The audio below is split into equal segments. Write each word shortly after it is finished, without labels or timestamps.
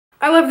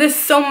I love this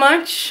so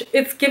much.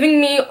 It's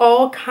giving me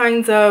all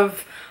kinds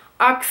of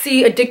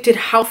oxy-addicted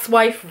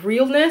housewife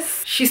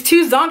realness. She's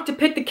too zonked to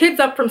pick the kids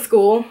up from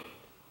school,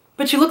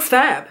 but she looks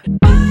fab.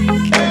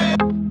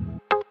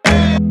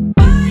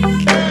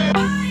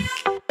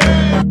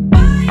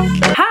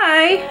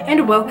 Hi,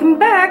 and welcome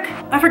back.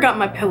 I forgot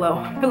my pillow.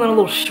 I'm feeling a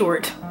little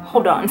short.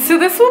 Hold on. So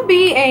this will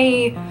be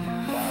a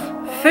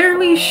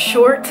fairly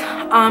short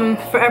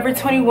Forever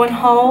 21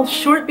 haul.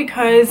 Short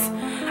because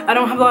I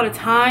don't have a lot of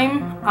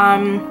time,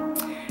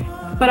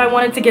 but I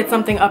wanted to get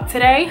something up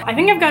today. I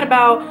think I've got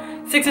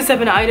about 6 or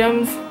 7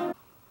 items.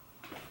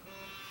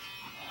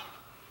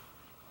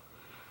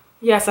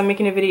 Yes, I'm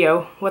making a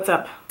video. What's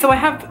up? So I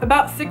have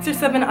about 6 or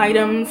 7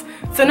 items.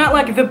 So not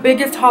like the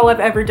biggest haul I've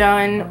ever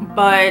done,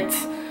 but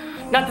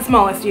not the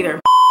smallest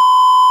either.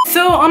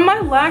 So on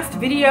my last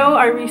video,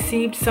 I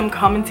received some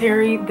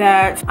commentary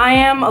that I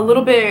am a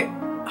little bit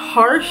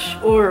harsh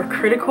or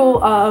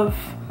critical of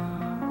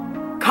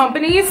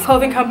companies,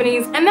 clothing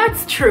companies, and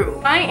that's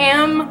true. I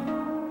am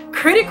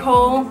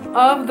critical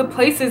of the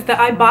places that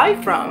I buy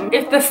from.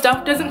 If the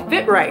stuff doesn't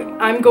fit right,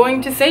 I'm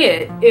going to say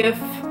it. If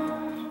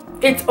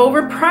it's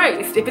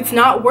overpriced, if it's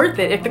not worth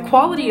it, if the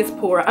quality is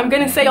poor, I'm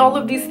gonna say all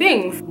of these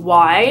things.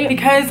 Why?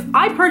 Because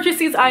I purchase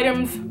these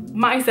items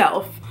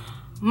myself.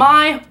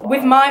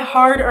 With my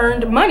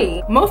hard-earned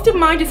money. Most of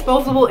my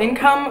disposable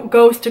income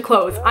goes to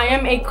clothes. I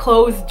am a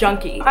clothes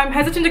junkie. I'm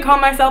hesitant to call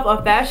myself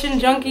a fashion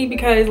junkie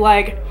because,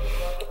 like,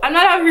 I'm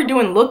not out here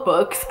doing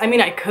lookbooks. I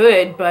mean, I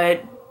could,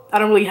 but I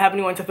don't really have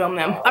anyone to film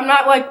them. I'm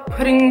not like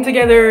putting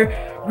together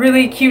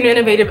really cute and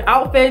innovative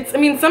outfits. I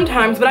mean,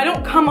 sometimes, but I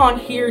don't come on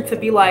here to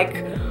be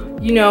like,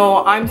 you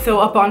know, I'm so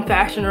up on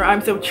fashion or I'm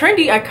so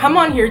trendy. I come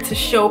on here to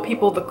show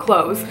people the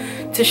clothes,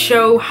 to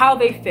show how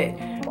they fit.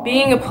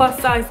 Being a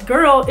plus size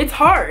girl, it's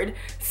hard.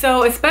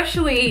 So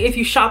especially if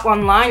you shop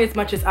online as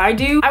much as I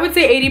do, I would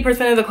say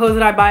 80% of the clothes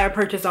that I buy are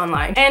purchased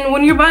online. And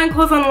when you're buying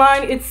clothes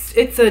online,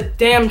 it's a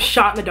damn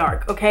shot in the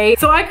dark, okay?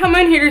 So I come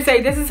in here to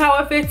say, this is how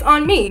it fits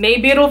on me.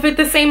 Maybe it'll fit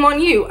the same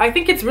on you. I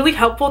think it's really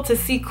helpful to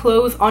see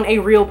clothes on a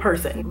real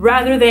person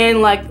rather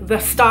than like the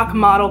stock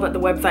model that the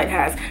website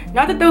has.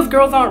 Not that those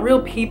girls aren't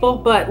real people,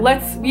 but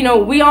let's, you know,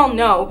 we all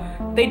know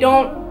they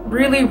don't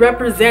really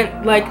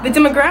represent like the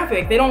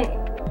demographic.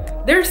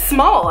 They're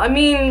small. I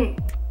mean,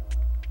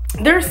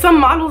 there's some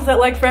models that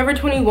like Forever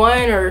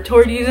 21 or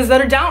Torrid uses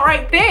that are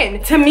downright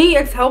thin. To me,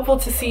 it's helpful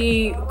to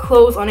see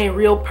clothes on a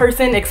real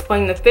person,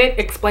 explain the fit,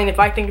 explain if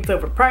I think it's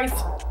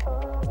overpriced,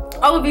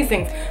 all of these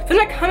things. So I'm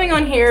not coming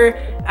on here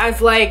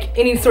as like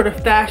any sort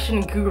of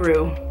fashion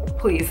guru,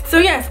 please. So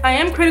yes, I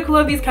am critical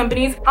of these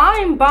companies.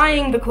 I'm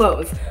buying the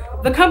clothes.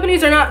 The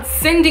companies are not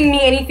sending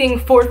me anything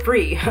for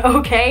free,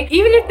 okay?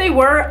 Even if they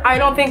were, I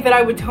don't think that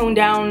I would tone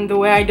down the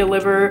way I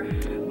deliver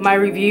my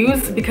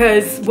reviews,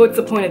 because what's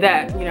the point of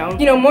that, you know?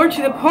 You know, more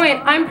to the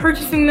point, I'm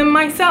purchasing them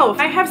myself.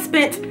 I have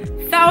spent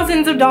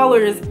thousands of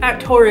dollars at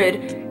Torrid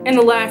in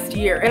the last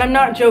year, and I'm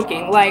not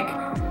joking. Like,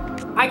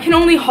 I can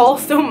only haul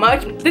so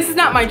much. This is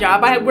not my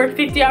job. I work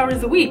 50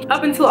 hours a week.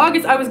 Up until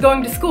August, I was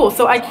going to school,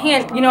 so I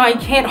can't, you know, I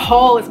can't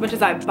haul as much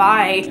as I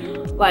buy,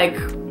 like,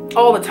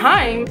 all the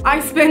time. I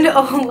spend a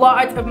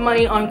lot of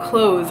money on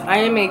clothes. I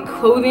am a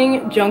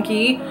clothing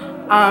junkie.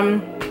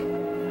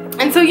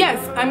 And so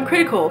yes, I'm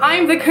critical.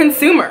 I'm the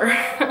consumer.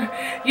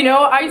 You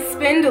know, I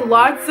spend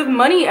lots of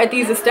money at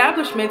these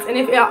establishments, and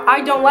if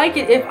I don't like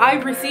it, if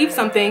I've received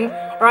something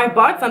or I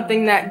bought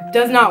something that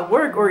does not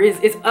work or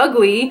is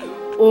ugly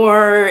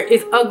or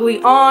is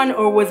ugly on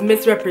or was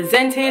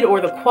misrepresented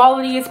or the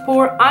quality is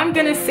poor, I'm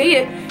gonna say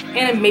it,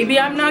 and maybe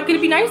I'm not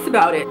gonna be nice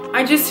about it.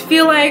 I just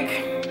feel like,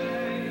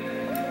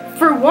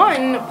 for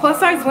one, plus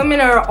size women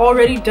are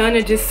already done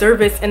a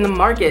disservice in the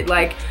market.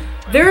 Like,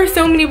 there are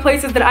so many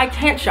places that I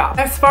can't shop.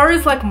 As far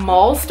as like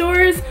mall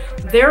stores,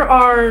 there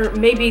are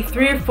maybe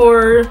 3 or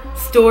 4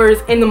 stores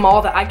in the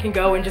mall that I can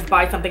go and just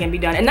buy something and be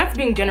done. And that's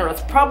being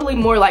generous, probably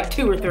more like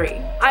 2 or 3.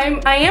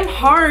 I am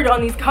hard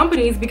on these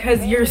companies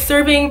because you're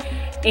serving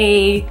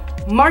a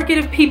market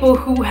of people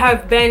who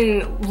have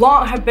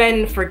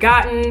been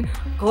forgotten,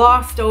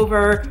 glossed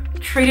over,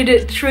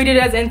 treated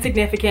as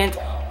insignificant,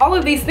 all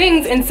of these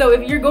things. And so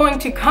if you're going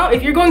to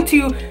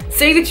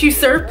say that you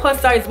serve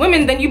plus size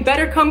women, then you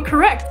better come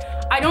correct.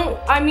 I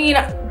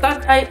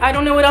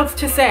don't know what else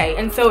to say.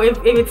 And so if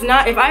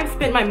I've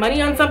spent my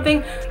money on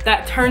something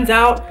that turns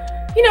out,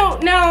 you know,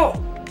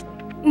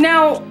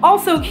 now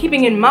also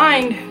keeping in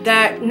mind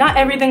that not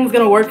everything's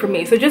gonna work for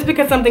me. So just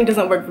because something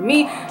doesn't work for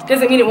me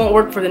doesn't mean it won't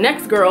work for the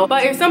next girl.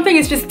 But if something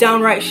is just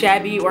downright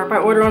shabby, or if I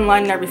order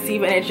online and I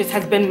receive it and it just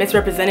has been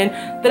misrepresented,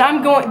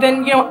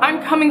 then you know,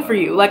 I'm coming for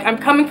you. Like, I'm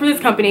coming for this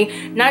company.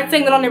 Not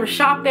saying that I'll never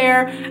shop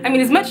there. I mean,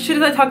 as much shit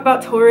as I talk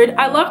about Torrid,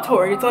 I love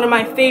Torrid. It's one of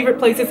my favorite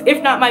places,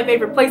 if not my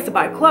favorite place to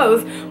buy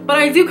clothes. But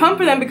I do come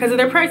for them because of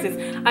their prices.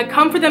 I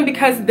come for them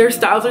because their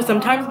styles are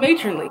sometimes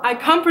matronly. I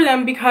come for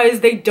them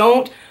because they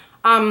don't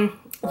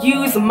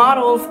use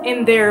models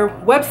in their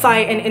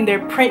website and in their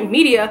print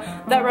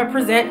media that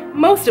represent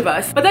most of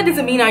us. But that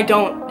doesn't mean I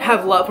don't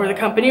have love for the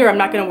company or I'm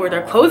not gonna wear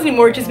their clothes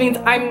anymore. It just means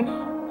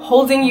I'm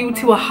holding you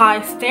to a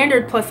high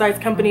standard plus size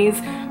companies,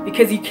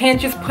 because you can't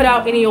just put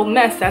out any old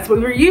mess. That's what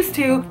we're used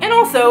to. And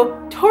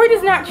also, Torrid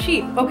is not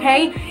cheap,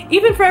 okay?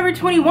 Even Forever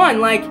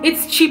 21, like,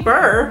 it's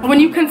cheaper when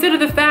you consider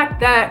the fact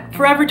that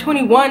Forever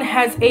 21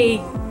 has a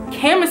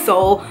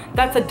camisole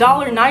that's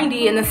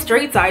 $1.90 in the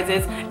straight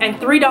sizes and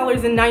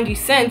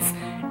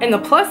 $3.90 in the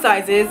plus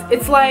sizes.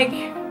 It's like,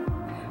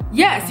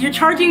 yes, you're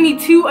charging me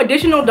 $2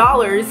 additional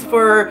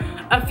for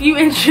a few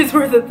inches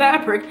worth of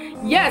fabric.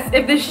 Yes,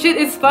 if this shit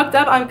is fucked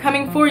up, I'm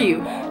coming for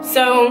you.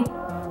 So,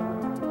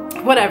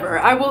 whatever.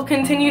 I will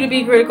continue to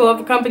be critical of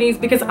the companies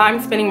because I'm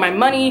spending my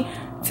money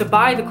to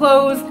buy the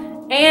clothes,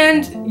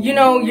 and you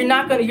know, you're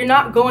not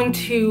going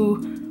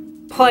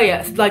to play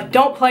us. Like,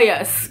 don't play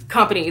us,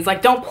 companies.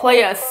 Like, don't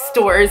play us,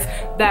 stores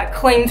that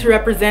claim to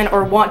represent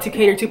or want to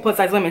cater to plus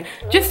size women.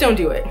 Just don't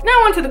do it.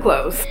 Now on to the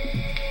clothes.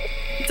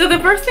 So the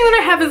first thing that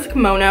I have is a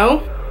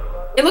kimono.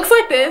 It looks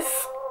like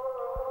this.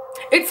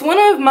 It's one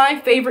of my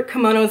favorite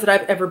kimonos that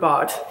I've ever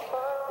bought.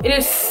 It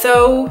is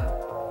so,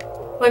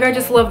 like, I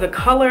just love the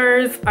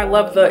colors. I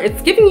love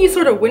it's giving you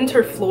sort of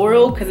winter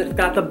floral because it's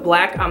got the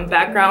black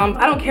background.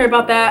 I don't care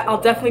about that.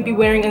 I'll definitely be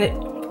wearing it.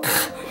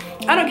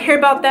 I don't care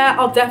about that.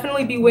 I'll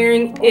definitely be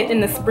wearing it in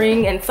the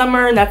spring and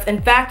summer. And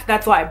in fact,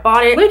 that's why I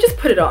bought it. Let me just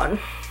put it on.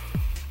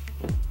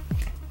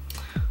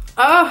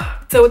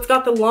 So it's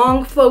got the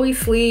long flowy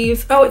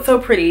sleeves. Oh, it's so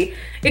pretty.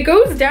 It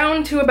goes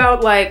down to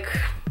about like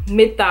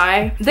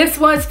mid-thigh. This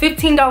was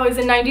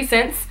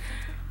 $15.90.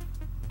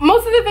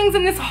 Most of the things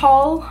in this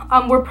haul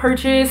were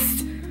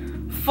purchased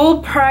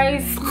full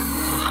price,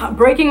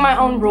 breaking my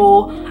own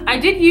rule. I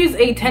did use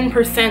a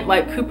 10%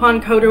 like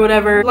coupon code or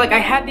whatever. Like, I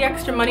had the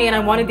extra money and I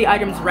wanted the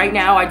items right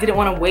now. I didn't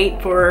want to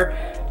wait for,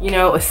 you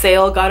know, a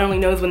sale. God only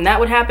knows when that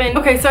would happen.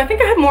 Okay, so I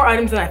think I have more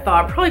items than I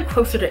thought, probably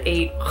closer to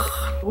 8.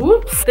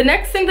 Whoops. The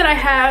next thing that I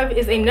have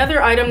is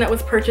another item that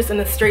was purchased in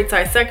the straight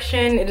size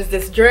section. It is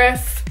this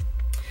dress.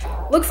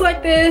 Looks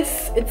like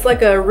this. It's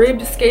like a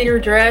ribbed skater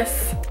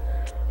dress.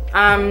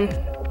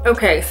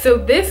 Okay, so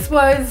this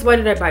was, why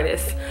did I buy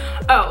this?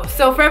 Oh,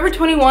 so Forever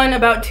 21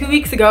 about 2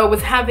 weeks ago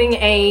was having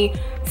a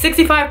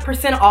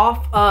 65%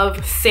 off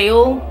of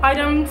sale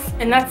items,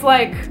 and that's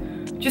like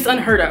just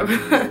unheard of.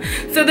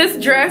 So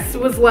this dress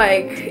was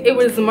like, it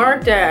was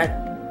marked at,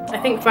 I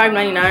think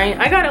 $5.99.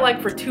 I got it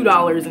like for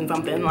 $2 and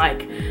something.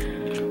 Like,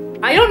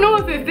 I don't know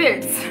if it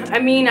fits. I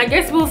mean, I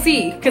guess we'll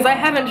see, because I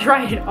haven't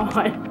tried it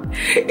on.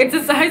 It's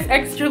a size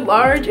extra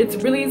large. It's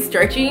really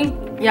stretchy.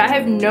 Yeah, I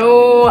have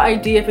no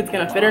idea if it's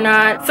gonna fit or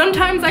not.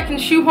 Sometimes I can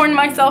shoehorn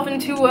myself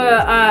into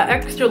a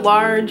extra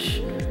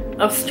large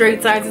of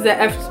straight sizes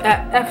at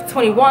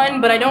F21,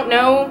 but I don't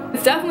know.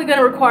 It's definitely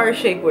gonna require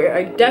shapewear.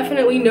 I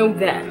definitely know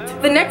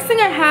that. The next thing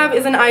I have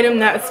is an item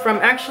that is from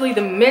actually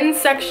the men's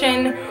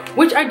section,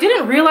 which I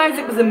didn't realize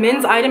it was a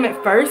men's item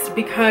at first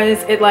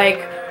because it like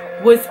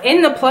was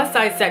in the plus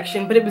size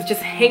section, but it was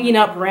just hanging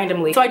up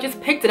randomly. So I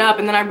just picked it up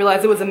and then I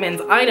realized it was a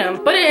men's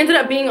item, but it ended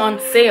up being on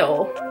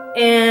sale.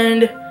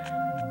 And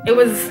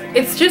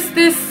it's just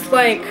this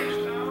like,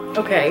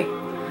 okay.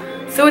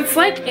 So it's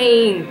like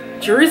a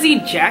jersey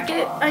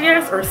jacket, I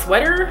guess, or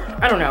sweater.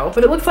 I don't know,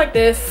 but it looks like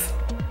this.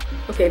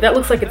 Okay, that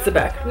looks like it's the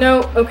back.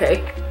 No,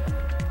 okay.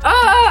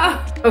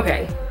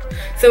 Okay.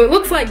 So it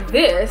looks like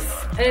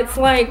this, and it's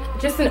like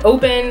just an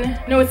open,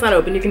 no, it's not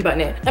open, you can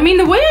button it. I mean,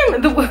 the way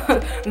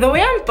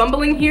I'm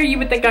fumbling here, you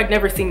would think I'd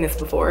never seen this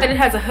before. And it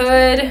has a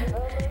hood.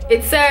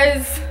 It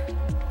says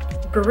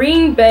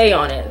Green Bay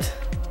on it.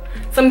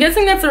 So I'm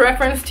guessing that's a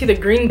reference to the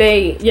Green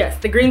Bay, yes,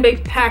 the Green Bay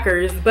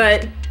Packers,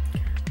 but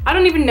I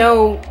don't even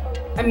know.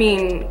 I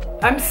mean,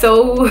 I'm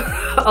so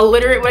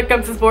illiterate when it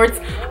comes to sports.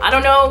 I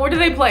don't know, where do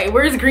they play?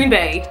 Where's Green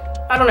Bay?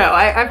 I don't know,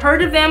 I've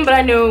heard of them, but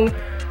I know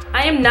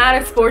I am not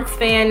a sports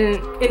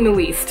fan in the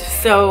least,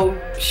 so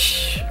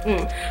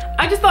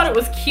I just thought it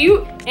was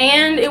cute,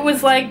 and it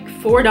was like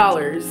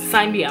 $4.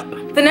 Sign me up.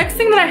 The next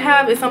thing that I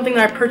have is something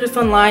that I purchased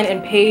online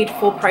and paid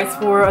full price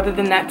for, other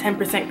than that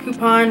 10%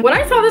 coupon. When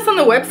I saw this on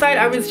the website,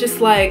 I was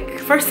just like,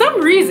 for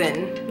some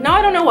reason, no,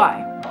 I don't know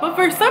why, but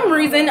for some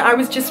reason, I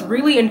was just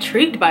really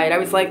intrigued by it. I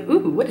was like,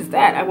 ooh, what is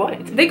that? I want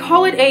it. They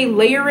call it a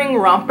layering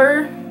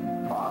romper,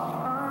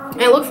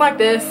 and it looks like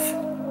this.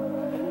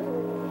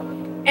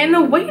 And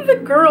the way the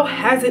girl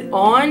has it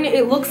on,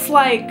 it looks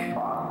like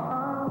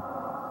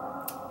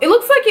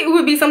it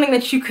would be something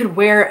that you could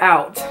wear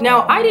out.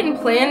 Now, I didn't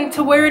plan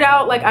to wear it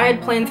out. Like, I had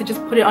planned to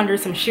just put it under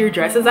some sheer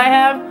dresses I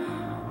have.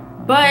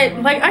 But,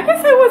 like, I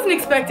guess I wasn't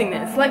expecting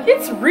this. Like,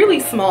 it's really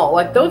small.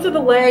 Like, those are the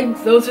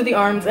legs, those are the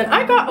arms, and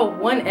I got a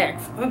 1X.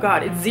 Oh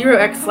God, it's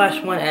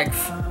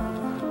 0X/1X.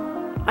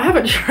 I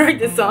haven't tried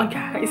this on,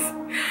 guys.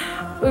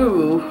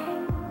 Ooh,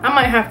 I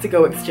might have to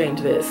go exchange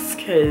this,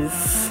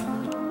 because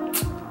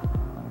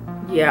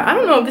yeah, I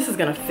don't know if this is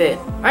gonna fit.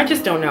 I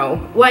just don't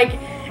know. Like,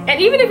 and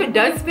even if it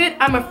does fit,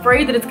 I'm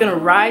afraid that it's gonna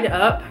ride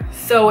up.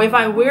 So if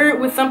I wear it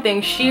with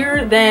something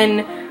sheer,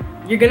 then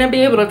you're gonna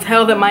be able to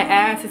tell that my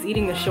ass is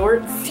eating the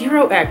shorts.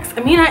 0X.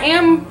 I mean, I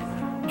am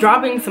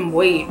dropping some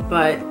weight,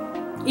 but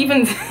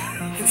even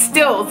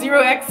still,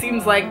 0X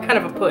seems like kind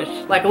of a push,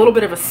 like a little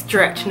bit of a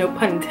stretch, no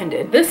pun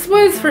intended. This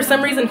was for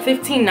some reason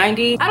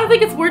 $15.90. I don't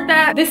think it's worth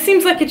that. This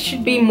seems like it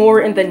should be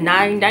more in the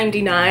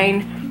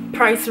 $9.99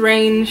 price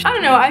range. I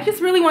don't know, I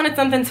just really wanted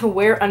something to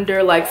wear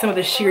under like some of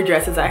the sheer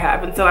dresses I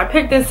have, and so I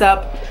picked this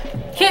up.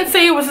 Can't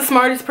say it was the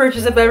smartest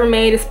purchase I've ever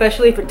made,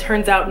 especially if it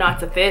turns out not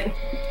to fit.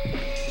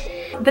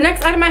 The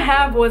next item I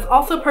have was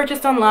also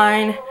purchased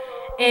online,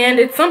 and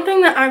it's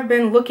something that I've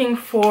been looking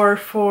for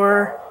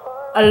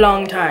a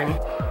long time.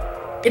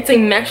 It's a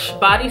mesh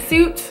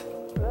bodysuit.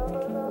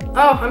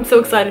 Oh, I'm so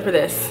excited for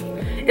this.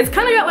 It's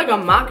kind of got like a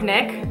mock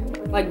neck,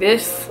 like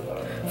this.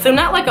 So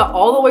not like a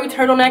all the way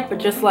turtleneck, but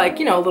just like,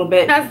 you know, a little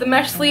bit. It has the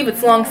mesh sleeve,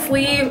 it's long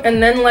sleeve,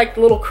 and then like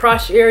the little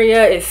crotch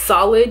area is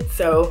solid,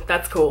 so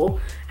that's cool.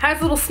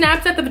 Has little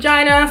snaps at the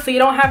vagina, so you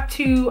don't have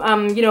to,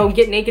 you know,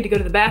 get naked to go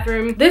to the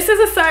bathroom. This is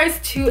a size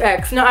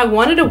 2X. Now I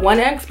wanted a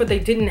 1X, but they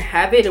didn't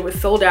have it. It was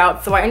sold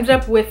out, so I ended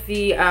up with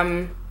the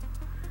 2X.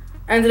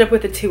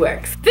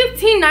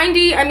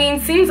 $15.90, I mean,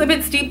 seems a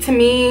bit steep to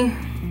me.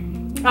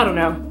 I don't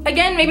know.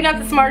 Again, maybe not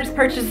the smartest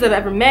purchase I've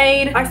ever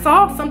made. I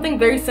saw something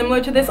very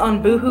similar to this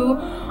on Boohoo,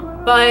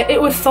 but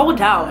it was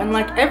sold out, and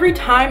like every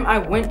time I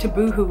went to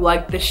Boohoo,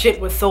 like the shit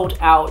was sold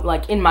out,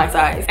 like in my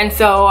size. And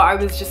so I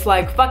was just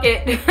like, fuck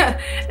it.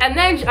 And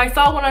then I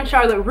saw one on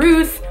Charlotte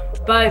Russe,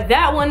 but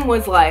that one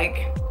was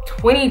like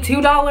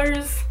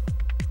 $22.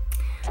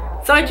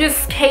 So I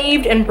just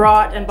caved and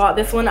bought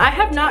this one. I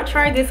have not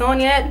tried this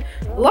on yet.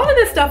 A lot of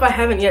this stuff I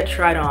haven't yet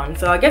tried on,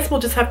 so I guess we'll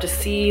just have to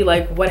see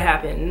like what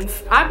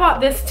happens. I bought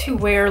this to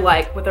wear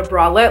like with a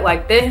bralette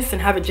like this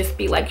and have it just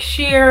be like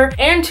sheer,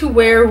 and to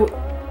wear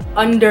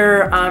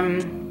under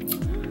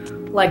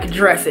like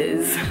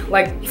dresses,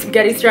 like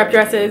spaghetti strap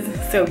dresses.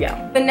 So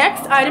yeah. The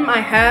next item I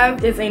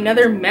have is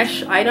another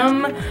mesh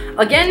item,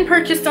 again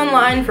purchased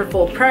online for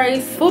full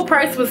price. Full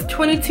price was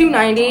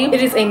 $22.90.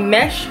 It is a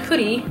mesh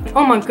hoodie.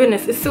 Oh my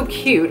goodness, it's so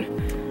cute.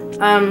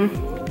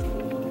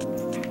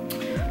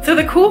 So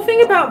the cool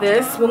thing about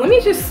this, well, let me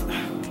just,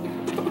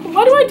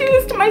 why do I do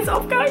this to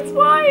myself, guys?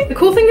 Why? The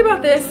cool thing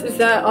about this is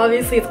that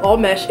obviously it's all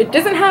mesh. It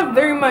doesn't have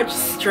very much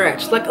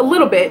stretch, like a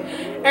little bit.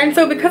 And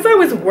so because I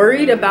was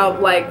worried about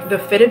like the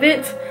fit of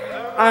it,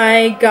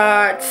 I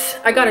got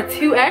a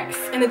 2X,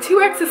 and the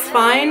 2X is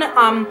fine.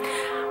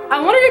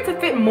 I wanted it to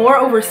fit more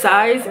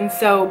oversized, and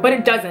so, but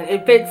it doesn't.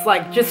 It fits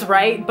like just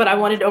right, but I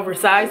wanted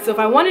oversized. So if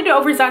I wanted to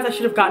oversize, I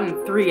should have gotten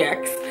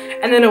 3X,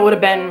 and then it would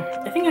have been,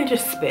 I think I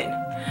just spit.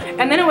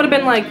 And then it would have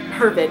been like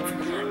perfect.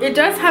 It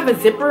does have a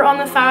zipper on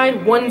the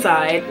side, one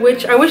side,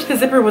 which I wish the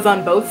zipper was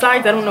on both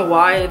sides. I don't know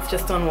why, it's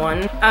just on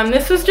one.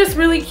 This was just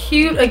really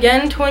cute.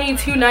 Again,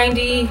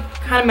 $22.90,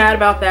 kind of mad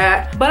about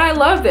that. But I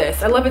love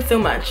this, I love it so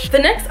much. The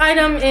next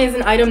item is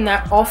an item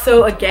that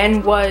also,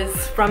 again,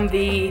 was from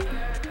the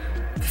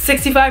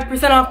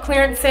 65% off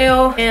clearance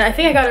sale. And I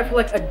think I got it for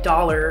like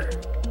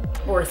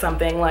 $1 or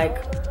something, like,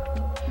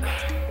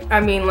 I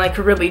mean, like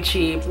really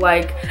cheap.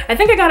 Like, I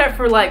think I got it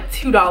for like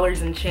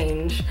 $2 and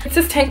change. It's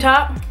this tank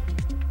top.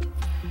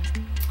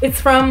 It's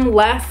from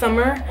last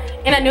summer,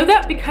 and I know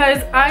that because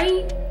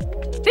I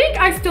think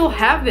I still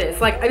have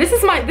this. Like, this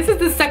is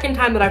the second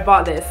time that I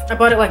bought this. I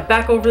bought it like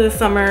back over the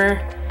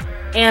summer,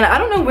 and I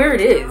don't know where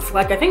it is.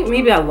 Like, I think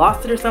maybe I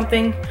lost it or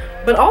something,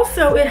 but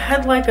also it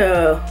had like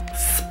a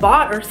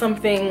spot or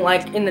something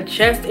like in the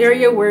chest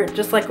area where it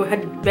just like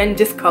had been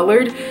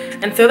discolored,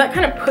 and so that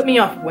kind of put me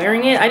off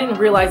wearing it. I didn't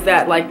realize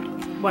that like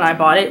when I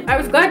bought it. I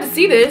was glad to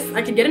see this.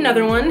 I could get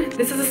another one.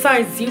 This is a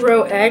size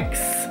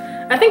 0X.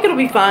 I think it'll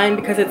be fine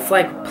because it's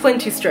like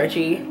plenty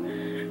stretchy.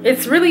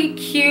 It's really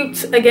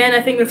cute. Again, I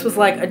think this was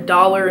like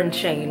 $1 and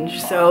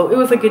change, so it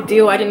was a good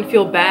deal. I didn't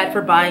feel bad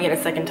for buying it a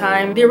second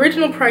time. The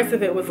original price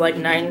of it was like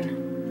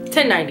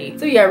 $10.90.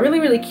 So yeah, really,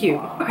 really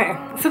cute. Okay,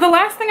 so the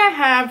last thing I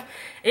have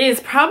is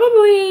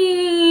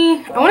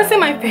probably, I want to say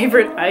my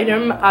favorite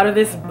item out of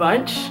this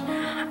bunch.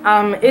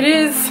 It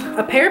is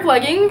a pair of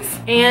leggings,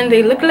 and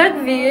they look like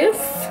this.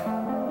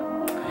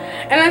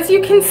 And as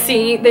you can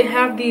see, they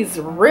have these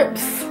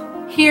rips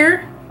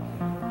here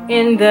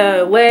in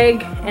the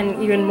leg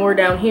and even more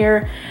down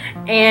here,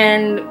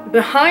 and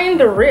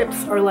behind the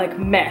rips are like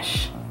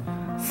mesh,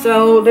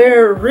 so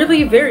they're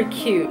really very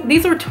cute.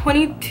 These are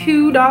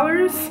 $22.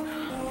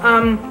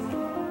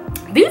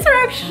 These are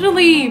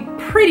actually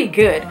pretty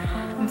good.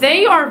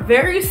 They are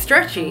very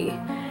stretchy,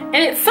 and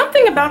it's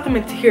something about the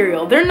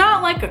material. They're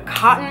not like a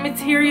cotton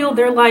material,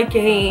 they're like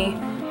a,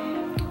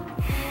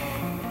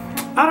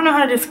 I don't know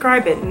how to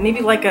describe it, maybe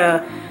like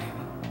a,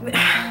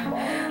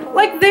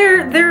 like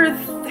they're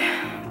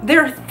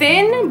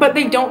thin, but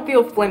they don't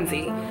feel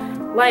flimsy.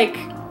 Like,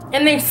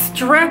 and they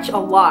stretch a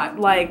lot,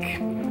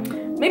 like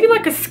maybe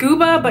like a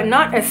scuba, but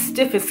not as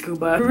stiff as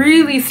scuba.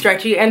 Really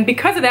stretchy, and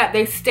because of that,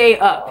 they stay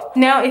up.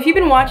 Now, if you've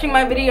been watching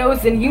my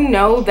videos, then you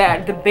know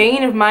that the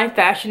bane of my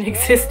fashion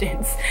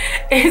existence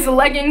is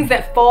leggings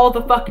that fall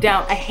the fuck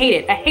down. I hate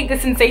it. I hate the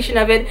sensation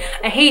of it.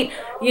 I hate,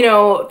 you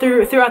know,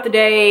 throughout the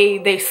day,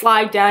 they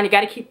slide down, you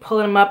gotta keep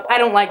pulling them up. I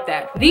don't like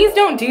that. These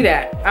don't do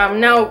that.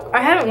 Now,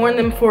 I haven't worn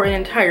them for an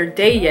entire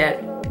day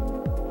yet,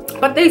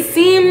 but they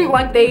seem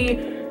like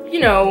they you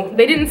know,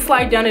 they didn't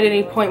slide down at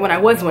any point when I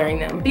was wearing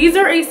them. These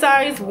are a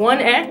size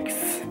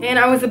 1X, and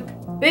I was a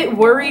bit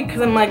worried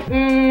because I'm like,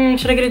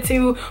 should I get a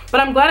 2?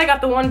 But I'm glad I got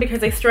the 1 because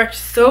they stretch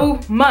so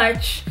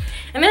much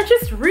and they're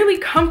just really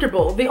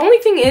comfortable. The only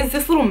thing is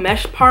this little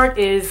mesh part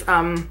is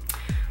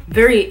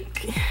very,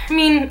 I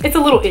mean, it's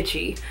a little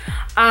itchy.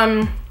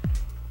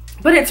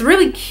 But it's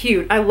really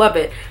cute. I love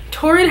it.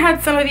 Torrid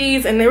had some of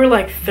these and they were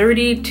like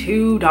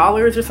 $32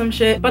 or some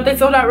shit, but they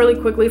sold out really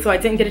quickly, so I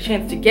didn't get a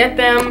chance to get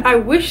them. I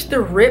wish the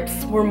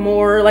rips were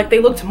more, like, they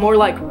looked more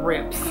like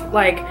rips.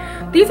 Like,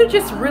 these are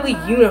just really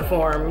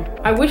uniform.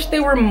 I wish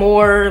they were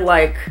more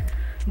like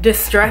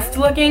distressed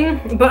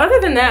looking, but other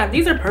than that,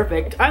 these are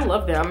perfect. I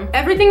love them.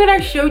 Everything that I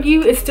showed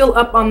you is still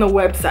up on the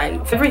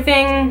website.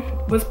 Everything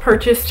was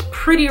purchased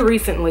pretty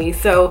recently,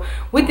 so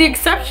with the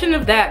exception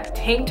of that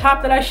tank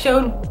top that I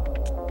showed,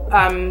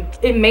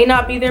 it may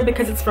not be there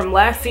because it's from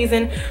last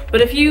season,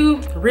 but if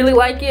you really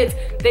like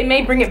it, they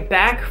may bring it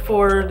back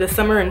for the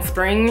summer and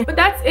spring. But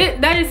that's it.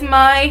 That is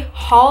my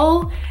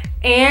haul,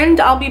 and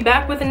I'll be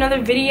back with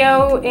another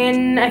video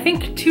in, I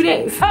think, 2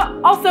 days.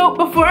 Also,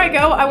 before I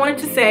go, I wanted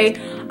to say,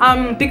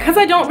 because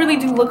I don't really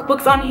do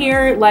lookbooks on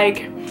here,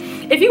 like,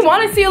 if you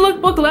want to see a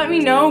lookbook, let me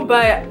know,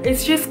 but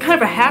it's just kind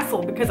of a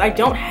hassle because I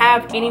don't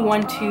have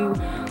anyone to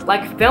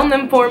like film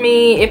them for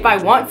me. If I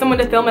want someone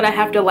to film it, I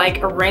have to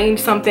like arrange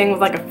something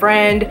with like a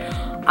friend.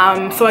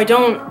 So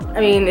I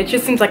mean, it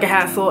just seems like a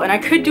hassle, and I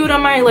could do it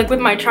on my, like, with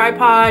my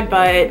tripod,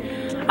 but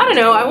I don't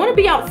know, I want to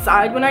be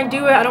outside when I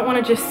do it. I don't want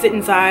to just sit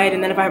inside,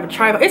 and then if I have a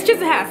tripod, it's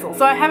just a hassle,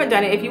 so I haven't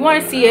done it. If you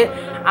want to see it,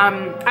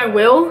 I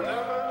will,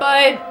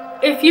 but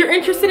if you're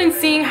interested in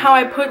seeing how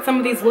I put some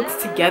of these looks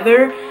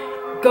together,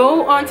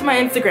 go onto my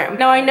Instagram.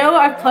 Now, I know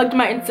I've plugged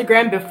my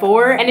Instagram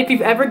before, and if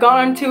you've ever gone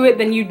onto it,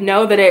 then you'd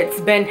know that it's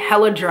been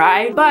hella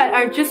dry, but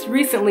I've just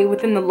recently,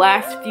 within the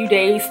last few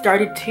days,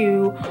 started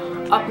to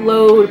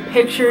upload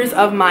pictures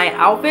of my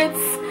outfits.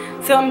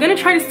 So I'm gonna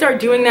try to start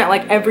doing that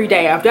like every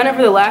day. I've done it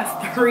for the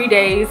last 3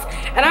 days,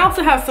 and I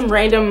also have some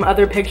random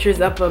other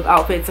pictures up of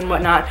outfits and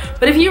whatnot.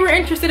 But if you were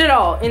interested at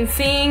all in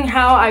seeing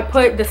how I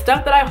put the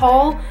stuff that I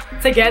haul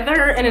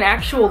together in an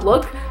actual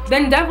look,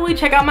 then definitely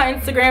check out my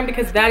Instagram,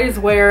 because that is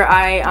where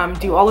I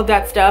do all of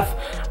that stuff.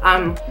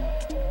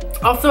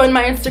 Also in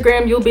my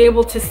Instagram, you'll be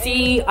able to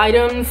see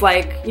items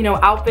like, you know,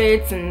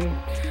 outfits and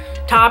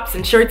tops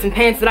and shirts and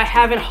pants that I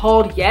haven't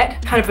hauled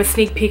yet. Kind of a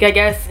sneak peek, I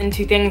guess,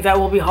 into things that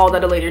will be hauled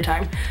at a later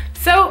time.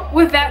 So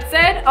with that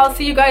said, I'll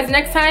see you guys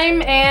next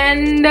time,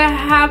 and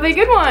have a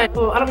good one.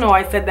 Oh, I don't know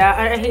why I said that.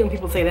 I hate when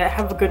people say that.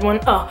 Have a good one.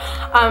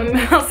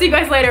 I'll see you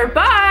guys later.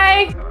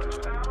 Bye!